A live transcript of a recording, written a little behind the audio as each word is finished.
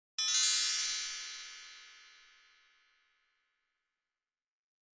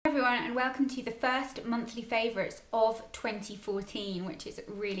Everyone, and welcome to the first monthly favourites of 2014, which is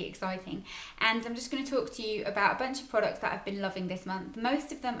really exciting. And I'm just going to talk to you about a bunch of products that I've been loving this month.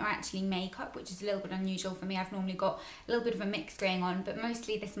 Most of them are actually makeup, which is a little bit unusual for me. I've normally got a little bit of a mix going on, but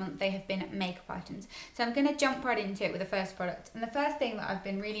mostly this month they have been makeup items. So I'm going to jump right into it with the first product. And the first thing that I've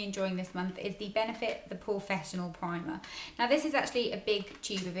been really enjoying this month is the Benefit the Professional Primer. Now this is actually a big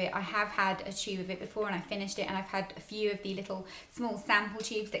tube of it. I have had a tube of it before and I finished it, and I've had a few of the little small sample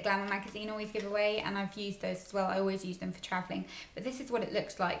tubes that Glamour magazine always give away, and I've used those as well. I always use them for travelling, but this is what it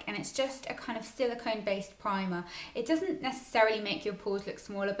looks like, and it's just a kind of silicone based primer. It doesn't necessarily make your pores look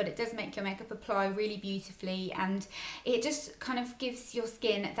smaller, but it does make your makeup apply really beautifully, and it just kind of gives your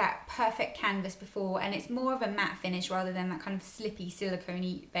skin that perfect canvas before, and it's more of a matte finish rather than that kind of slippy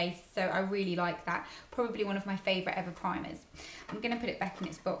silicone-y base, so I really like that. Probably one of my favourite ever primers. I'm going to put it back in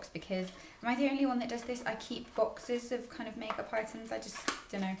its box because am I the only one that does this? I keep boxes of kind of makeup items, I just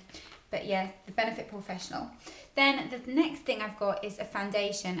don't know. But yeah, the Benefit Professional. Then the next thing I've got is a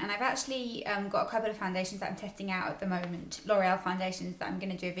foundation, and I've actually got a couple of foundations that I'm testing out at the moment, L'Oreal foundations that I'm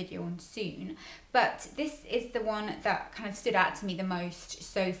going to do a video on soon. But this is the one that kind of stood out to me the most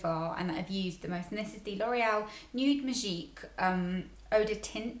so far and that I've used the most, and this is the L'Oreal Nude Magique Eau de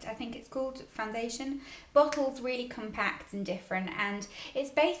Teint, I think it's called, foundation. Bottle's really compact and different, and it's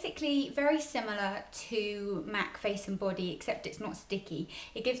basically very similar to MAC Face and Body, except it's not sticky.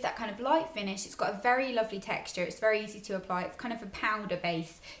 It gives that kind of light finish. It's got a very lovely texture. It's very easy to apply. It's kind of a powder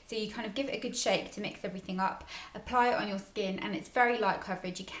base, so you kind of give it a good shake to mix everything up, apply it on your skin, and it's very light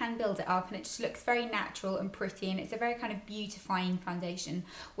coverage. You can build it up, and it just looks very natural and pretty, and it's a very kind of beautifying foundation,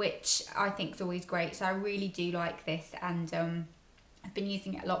 which I think is always great. So I really do like this, and I've been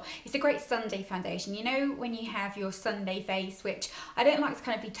using it a lot. It's a great Sunday foundation. You know when you have your Sunday face, which I don't like to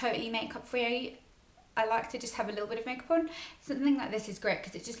kind of be totally makeup free. I like to just have a little bit of makeup on. Something like this is great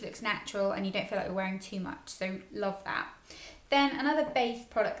because it just looks natural and you don't feel like you're wearing too much. So love that. Then another base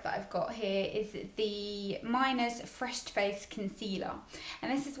product that I've got here is the Miner's Fresh Face Concealer.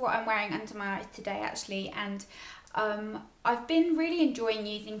 And this is what I'm wearing under my eyes today actually. And I've been really enjoying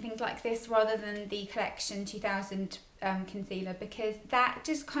using things like this rather than the Collection 2000 concealer, because that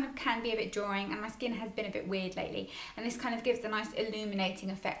just kind of can be a bit drying and my skin has been a bit weird lately, and this kind of gives a nice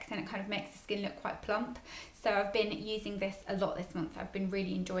illuminating effect and it kind of makes the skin look quite plump. So I've been using this a lot this month. I've been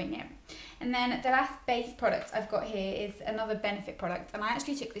really enjoying it. And then the last base product I've got here is another Benefit product, and I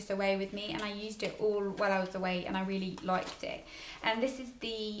actually took this away with me and I used it all while I was away and I really liked it. And this is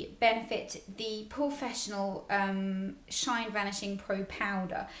the Benefit the Professional Shine Vanishing Pro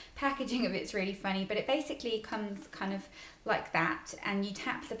Powder. Packaging of it's really funny, but it basically comes kind of like that, and you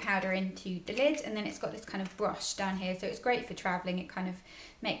tap the powder into the lid, and then it's got this kind of brush down here, so it's great for travelling. It kind of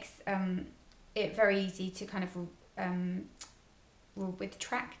makes it very easy to kind of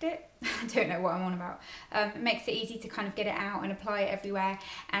retract it. I don't know what I'm on about. It makes it easy to kind of get it out and apply it everywhere,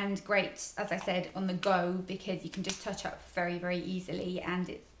 and great, as I said, on the go, because you can just touch up very, very easily, and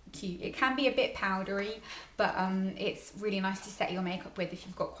it's cute. It can be a bit powdery, but it's really nice to set your makeup with if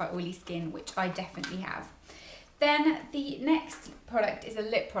you've got quite oily skin, which I definitely have. Then the next product is a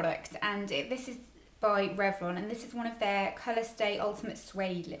lip product, and this is by Revlon, and this is one of their colorstay ultimate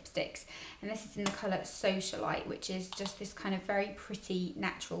suede lipsticks, and this is in the colour Socialite, which is just this kind of very pretty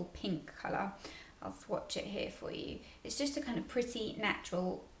natural pink colour. I'll swatch it here for you. It's just a kind of pretty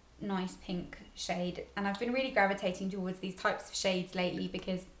natural nice pink shade, and I've been really gravitating towards these types of shades lately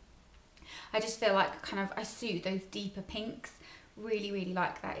because I just feel like kind of I suit those deeper pinks. Really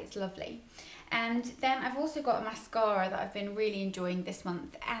like that. It's lovely. And then I've also got a mascara that I've been really enjoying this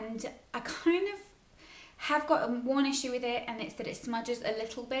month, and I kind of have got one issue with it, and it's that it smudges a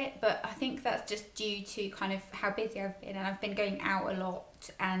little bit, but I think that's just due to kind of how busy I've been, and I've been going out a lot,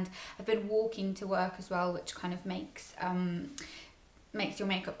 and I've been walking to work as well, which kind of makes your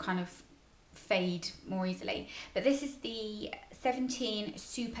makeup kind of fade more easily. But this is the 17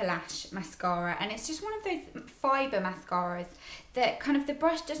 Super Lash mascara, and it's just one of those fibre mascaras that kind of the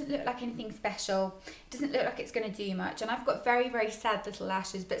brush doesn't look like anything special. It doesn't look like it's going to do much, and I've got very sad little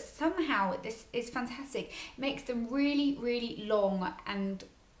lashes, but somehow this is fantastic. It makes them really long and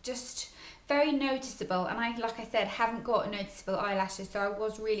just very noticeable, and I, like I said, haven't got noticeable eyelashes, so I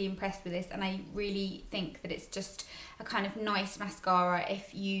was really impressed with this, and I really think that it's just a kind of nice mascara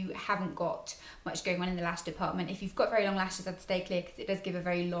if you haven't got much going on in the lash department. If you've got very long lashes, I'd stay clear because it does give a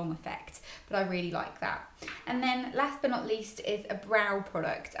very long effect, but I really like that. And then last but not least is a brow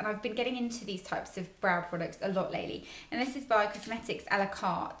product, and I've been getting into these types of brow products a lot lately, and this is by Cosmatics a la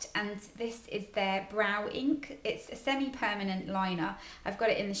carte, and this is their brow ink. It's a semi-permanent liner. I've got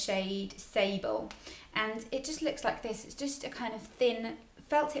it in the shade Sable, and it just looks like this. It's just a kind of thin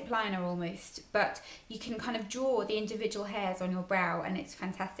felt tip liner almost, but you can kind of draw the individual hairs on your brow, and it's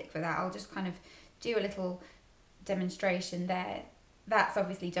fantastic for that. I'll just kind of do a little demonstration there. That's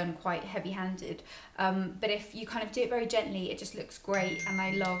obviously done quite heavy-handed, but if you kind of do it very gently, it just looks great, and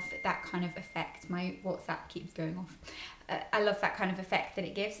I love that kind of effect. My WhatsApp keeps going off. I love that kind of effect that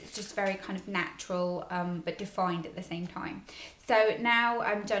it gives. It's just very kind of natural, but defined at the same time. So now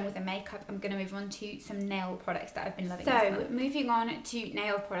I'm done with the makeup, I'm going to move on to some nail products that I've been loving. So moving on to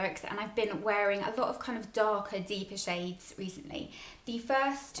nail products, and I've been wearing a lot of kind of darker, deeper shades recently. The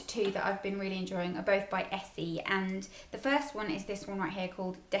first two that I've been really enjoying are both by Essie, and the first one is this one right here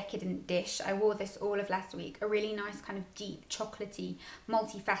called Decedent Dish. I wore this all of last week, a really nice kind of deep, chocolatey,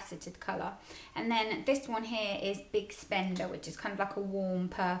 multifaceted colour. And then this one here is Big Spender, which is kind of like a warm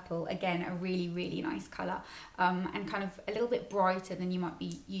purple, again a really, really nice colour, and kind of a little bit brighter than you might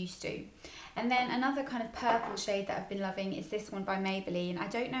be used to. And then another kind of purple shade that I've been loving is this one by Maybelline. I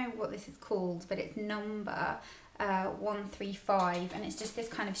don't know what this is called, but it's number 135, and it's just this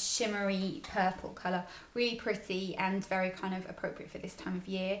kind of shimmery purple colour, really pretty and very kind of appropriate for this time of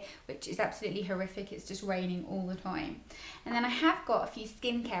year, which is absolutely horrific. It's just raining all the time. And then I have got a few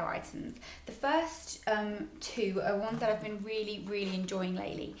skincare items. The first two are ones that I've been really, really enjoying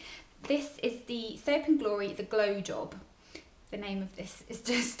lately. This is the Soap and Glory The Glow Job. The name of this is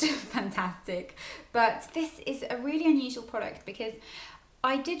just fantastic, but this is a really unusual product because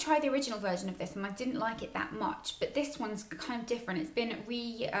I did try the original version of this and I didn't like it that much, but this one's kind of different. It's been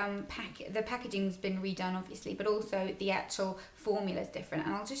the packaging's been redone obviously, but also the actual formula is different,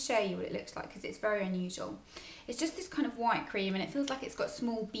 and I'll just show you what it looks like because it's very unusual. It's just this kind of white cream, and it feels like it's got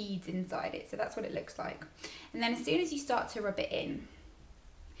small beads inside it, so that's what it looks like. And then as soon as you start to rub it in,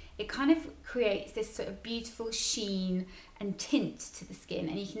 it kind of creates this sort of beautiful sheen and tint to the skin,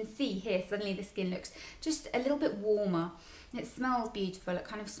 and you can see here suddenly the skin looks just a little bit warmer. It smells beautiful, it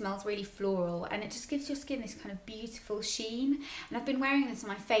kind of smells really floral, and it just gives your skin this kind of beautiful sheen. And I've been wearing this on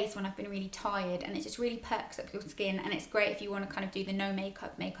my face when I've been really tired, and it just really perks up your skin, and it's great if you want to kind of do the no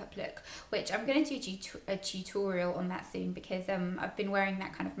makeup look, which I'm going to do a tutorial on that soon because I've been wearing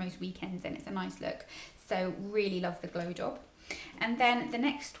that kind of most weekends and it's a nice look. So really love the Glow Job. And then the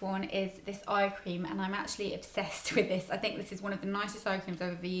next one is this eye cream, and I'm actually obsessed with this. I think this is one of the nicest eye creams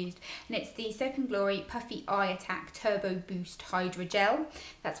I've ever used, and it's the Soap and Glory Puffy Eye Attack Turbo Boost Hydra Gel.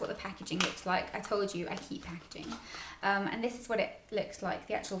 That's what the packaging looks like. I told you I keep packaging. And this is what it looks like,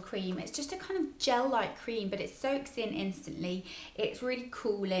 the actual cream. It's just a kind of gel-like cream, but it soaks in instantly. It's really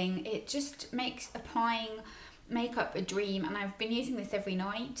cooling. It just makes applying makeup a dream, and I've been using this every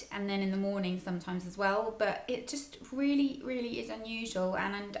night and then in the morning sometimes as well, but it just really, really is unusual.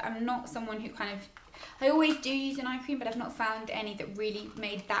 And I'm not someone who kind of, I always do use an eye cream, but I've not found any that really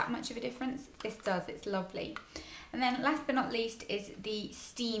made that much of a difference. This does, it's lovely. And then last but not least is the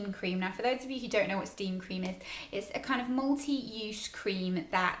Steam Cream. Now for those of you who don't know what Steam Cream is, it's a kind of multi-use cream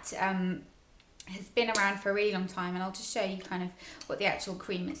that has been around for a really long time, and I'll just show you kind of what the actual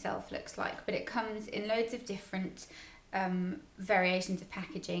cream itself looks like. But it comes in loads of different variations of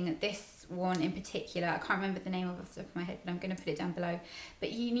packaging. This one in particular, I can't remember the name of it off the top of my head, but I'm going to put it down below.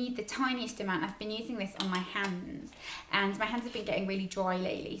 But you need the tiniest amount. I've been using this on my hands, and my hands have been getting really dry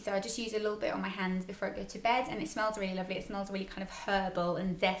lately, so I just use a little bit on my hands before I go to bed, and it smells really lovely. It smells really kind of herbal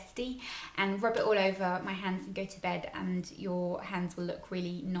and zesty, and rub it all over my hands and go to bed, and your hands will look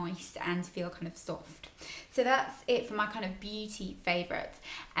really nice and feel kind of soft. So that's it for my kind of beauty favourites.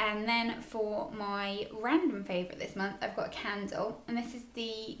 And then for my random favourite this month, I've got a candle, and this is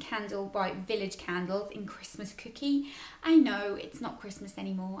the candle by Village Candles in Christmas Cookie. I know it's not Christmas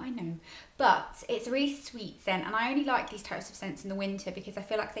anymore, I know, but it's a really sweet scent, and I only like these types of scents in the winter because I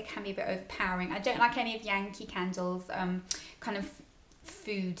feel like they can be a bit overpowering. I don't like any of Yankee Candle's kind of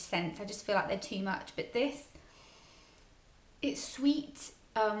food scents. I just feel like they're too much, but this, it's sweet,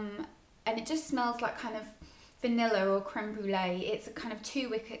 and it just smells like kind of vanilla or creme brulee. It's a kind of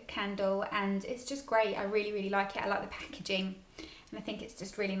 2-wick candle, and it's just great. I really, really like it. I like the packaging, and I think it's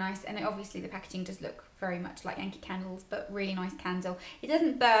just really nice. And obviously the packaging does look very much like Yankee Candles, but really nice candle. It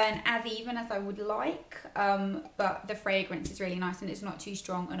doesn't burn as even as I would like, but the fragrance is really nice, and it's not too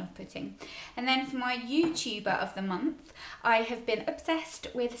strong and off-putting. And then for my YouTuber of the month, I have been obsessed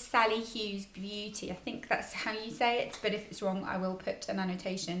with Sally Hughes Beauty. I think that's how you say it, but if it's wrong I will put an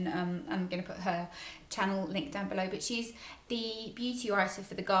annotation. I'm going to put her channel link down below, but she's the beauty writer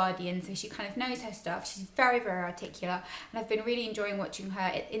for The Guardian, so she kind of knows her stuff. She's very, very articulate, and I've been really enjoying watching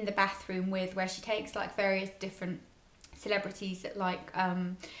her in the bathroom where she takes like various different celebrities, like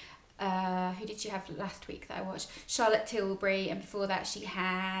who did she have last week that I watched? Charlotte Tilbury, and before that she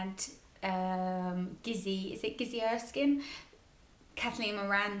had Gizzy, is it Gizzy Erskine? Kathleen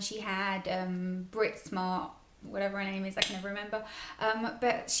Moran, she had Brit Smart, whatever her name is, I can never remember.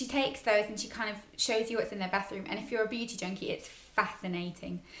 But she takes those and she kind of shows you what's in their bathroom. And if you're a beauty junkie, it's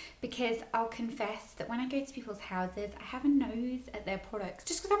fascinating, because I'll confess that when I go to people's houses, I have a nose at their products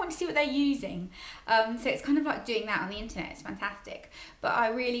just because I want to see what they're using. So it's kind of like doing that on the internet. It's fantastic. But I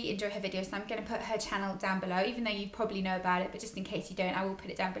really enjoy her videos, so I'm going to put her channel down below, even though you probably know about it, but just in case you don't, I will put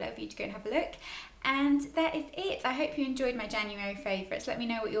it down below for you to go and have a look. And that is it. I hope you enjoyed my January favourites. Let me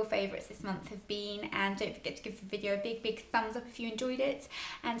know what your favourites this month have been, and don't forget to give the video a big thumbs up if you enjoyed it,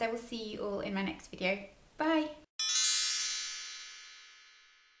 and I will see you all in my next video. Bye!